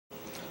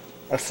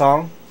a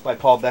song by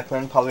Paul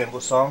Beckman,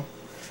 Palu song,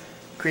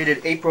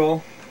 created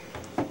April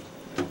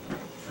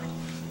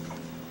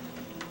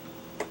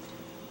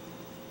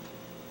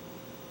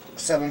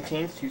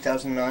 17th,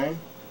 2009,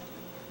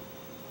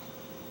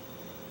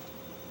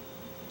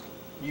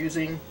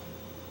 using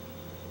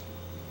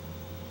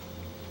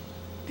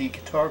the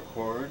guitar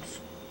chords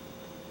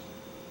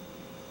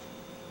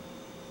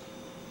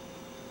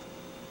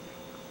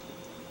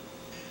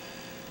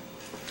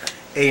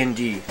A and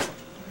D.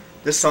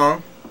 This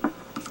song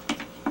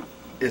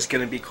is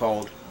going to be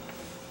called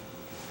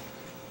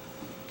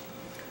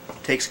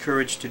Takes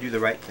Courage to Do the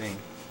Right Thing.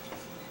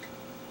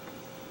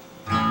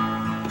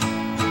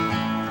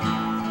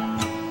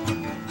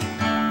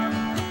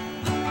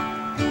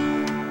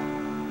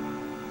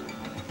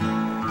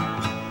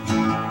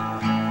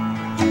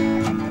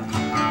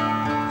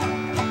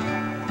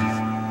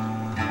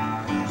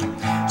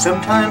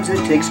 Sometimes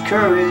it takes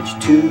courage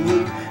to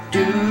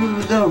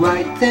do the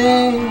right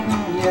thing,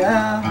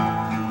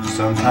 yeah.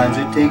 Sometimes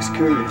it takes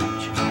courage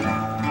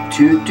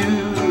to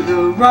do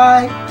the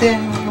right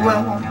thing.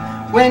 Well,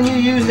 when you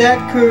use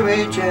that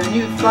courage and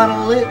you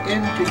funnel it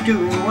into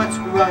doing what's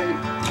right,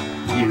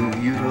 you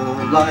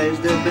utilize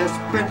the best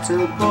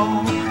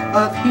principle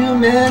of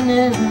human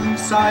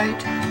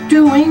insight.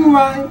 Doing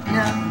right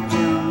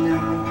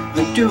now,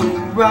 but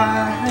doing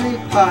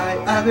right by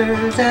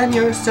others and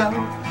yourself.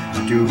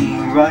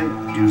 Doing right,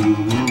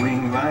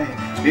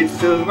 it's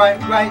the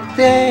right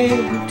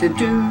thing to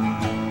do.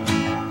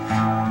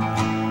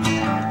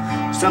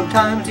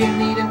 Sometimes you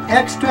need an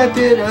extra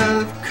bit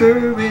of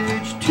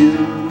courage to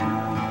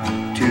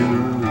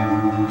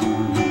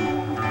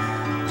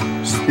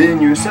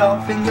spin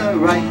yourself in the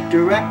right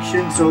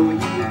direction, so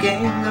you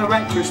gain the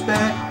right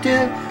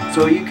perspective,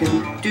 so you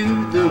can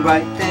do the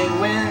right thing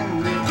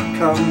when it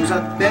comes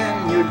up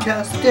and you're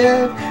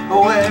tested.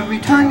 Oh, every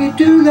time you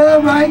do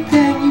the right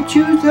thing, you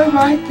choose the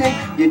right thing,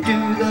 you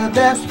do the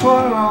best for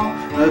all,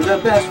 the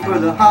best for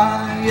the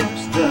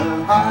highest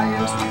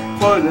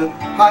for the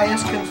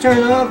highest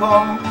concern of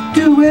all.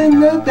 Doing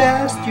the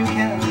best you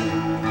can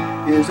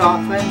is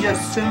often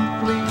just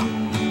simply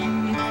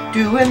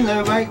doing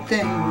the right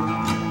thing.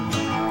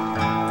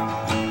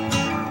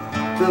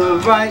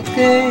 The right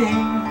thing,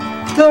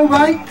 the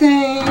right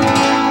thing.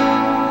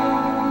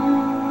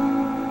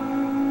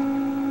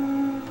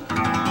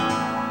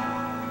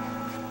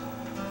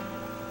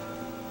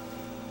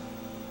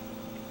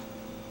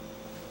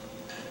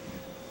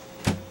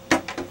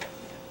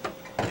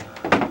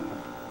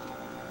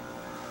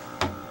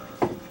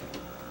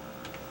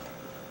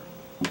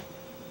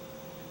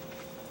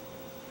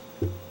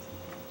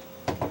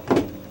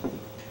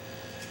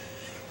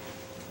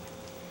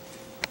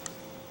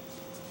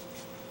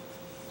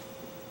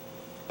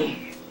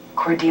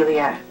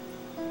 Cordelia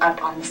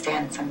up on the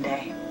stand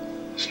someday.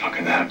 It's not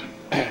gonna happen.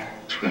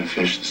 Swim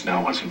fish, this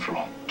now once and for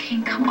all.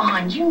 King, come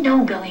on. You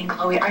know Billy and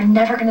Chloe are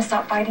never gonna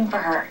stop fighting for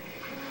her.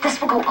 This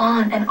will go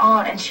on,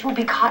 and she will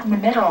be caught in the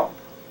middle.